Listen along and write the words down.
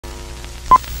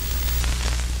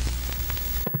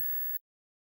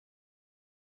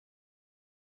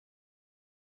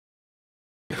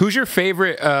Who's your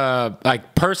favorite,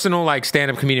 like personal, like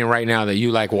stand-up comedian right now that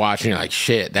you like watching? You're like,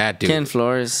 shit, that dude. Ken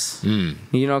Flores.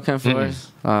 You know Ken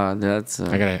Flores? That's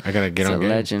I gotta get on. It's a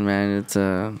legend, man.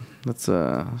 It's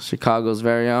Chicago's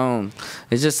very own.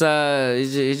 It's just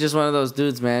he's just one of those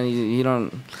dudes, man. You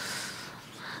don't,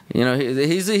 you know,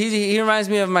 he reminds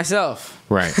me of myself.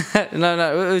 Right.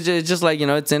 No, it's just like, you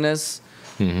know, it's in us.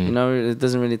 Mm-hmm. You know, it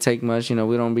doesn't really take much. You know,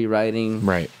 we don't be writing.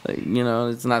 Right. Like, you know,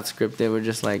 it's not scripted. We're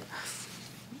just like,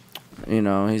 you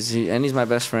know, he's my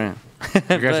best friend. You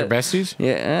guys are besties?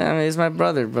 Yeah, I mean, he's my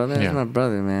brother. Yeah. He's my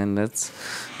brother, man. It's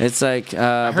like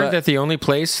I heard that the only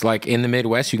place like in the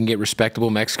Midwest you can get respectable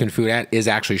Mexican food at is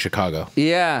actually Chicago.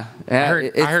 Yeah, I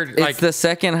heard it's the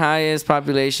second highest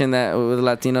population that with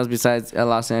Latinos besides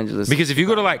Los Angeles. Because if you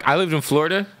go to like, I lived in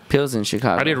Florida. Pills in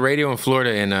Chicago. I did radio in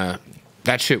Florida, and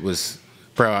that shit was,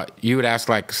 bro. You would ask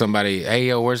like somebody, "Hey,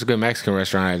 yo, where's a good Mexican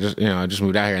restaurant?" I just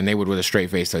moved out here, and they would with a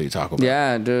straight face tell you Taco Bell.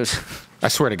 Yeah, dude. I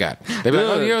swear to God, they'd be like,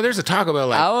 "Oh, yo, there's a Taco Bell."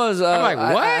 Like, I'm like,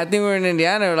 "What?" I think we were in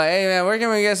Indiana. We're like, "Hey, man, where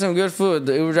can we get some good food?"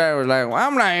 The Uber driver was like, "Well,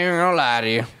 I'm not even gonna lie to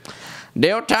you.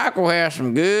 Del Taco has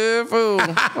some good food."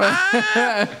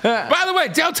 By the way,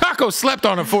 Del Taco slept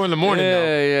on at 4 in the morning.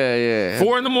 Yeah.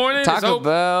 4 in the morning. Taco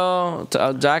Bell,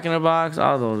 Jack in the Box,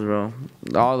 all those, bro.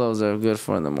 All those are good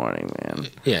 4 in the morning, man.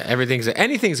 Yeah,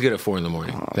 anything's good at 4 in the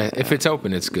morning. If it's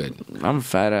open, it's good. I'm a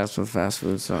fat ass with fast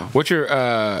food, so. What's your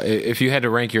if you had to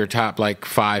rank your top like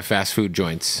 5 fast food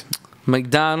joints?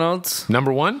 McDonald's.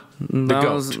 Number 1? The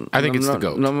GOAT. I think it's the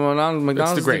GOAT. McDonald's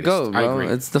it's the greatest. GOAT, bro. I agree.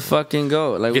 It's the fucking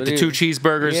GOAT. Like, get the 2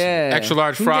 cheeseburgers, extra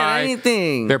large fry.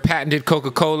 Anything. Their patented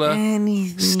Coca-Cola.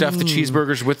 Anything. Stuff the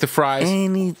cheeseburgers with the fries.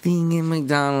 Anything in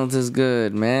McDonald's is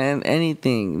good, man.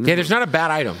 Anything. Yeah, there's not a bad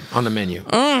item on the menu.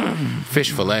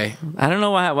 Fish fillet. I don't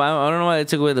know why. I don't know why they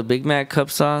took away the Big Mac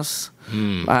cup sauce.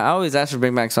 I always ask for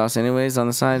Big Mac sauce anyways on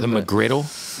the side. The McGriddle.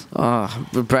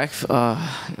 Breakfast. Are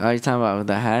you talking about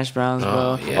the hash browns,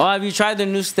 bro? Yeah. Have you tried the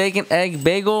new steak and egg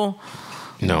bagel?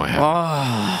 No, I haven't.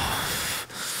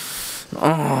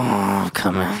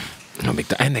 Come on. No,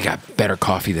 and they got better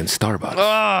coffee than Starbucks.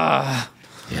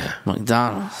 Yeah.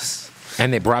 McDonald's.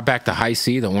 And they brought back the high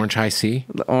C, the orange high C.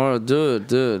 Oh,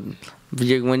 dude.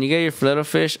 When you get your fillet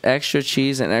fish, extra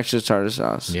cheese and extra tartar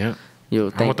sauce. Yeah.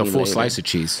 I want the full slice of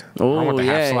cheese. Oh, I want the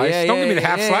half slice. Don't give me the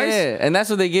half slice. Yeah. And that's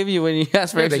what they give you when you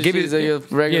ask for extra cheese.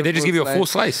 They just give you a full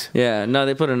slice. Yeah, no,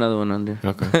 they put another one under.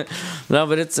 Okay. No,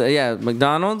 but it's,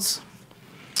 McDonald's.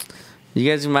 You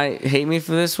guys might hate me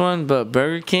for this one, but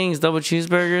Burger King's double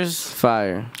cheeseburgers,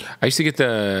 fire. I used to get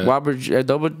the Whopper,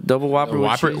 double Whopper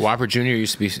with cheese. Whopper Junior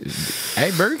used to be.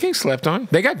 Hey, Burger King slept on.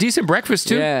 They got decent breakfast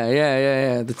too.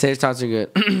 Yeah. The taste tots are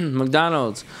good.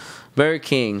 McDonald's, Burger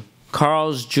King,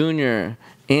 Carl's Jr.,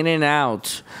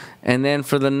 In-N-Out, and then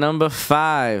for the number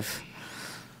 5,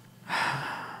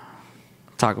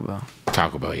 Taco Bell.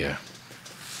 Taco Bell, yeah.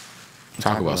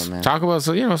 Taco Bell,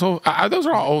 so, you know, so those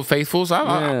are all old faithfuls.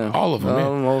 All of them,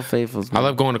 man. Old faithfuls, man. I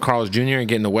love going to Carl's Jr. and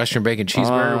getting the Western bacon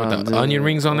cheeseburger with the onion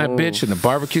rings on that bitch and the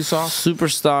barbecue sauce.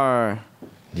 Superstar.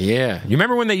 Yeah. You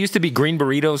remember when they used to be green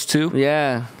burritos, too?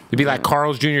 Yeah. It'd be like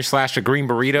Carl's Jr. / a green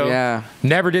burrito. Yeah.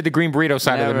 Never did the green burrito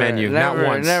side of the menu. Not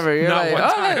once. Never. You're not like,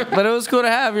 one time. but it was cool to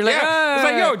have. You're like, it's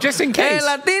like, yo, just in case. Hey,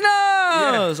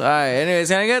 Latinos. Yeah. All right. Anyways,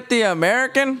 can I get the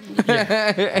American?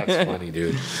 Yeah. That's funny,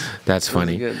 dude. That's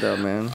funny. That's good though, man.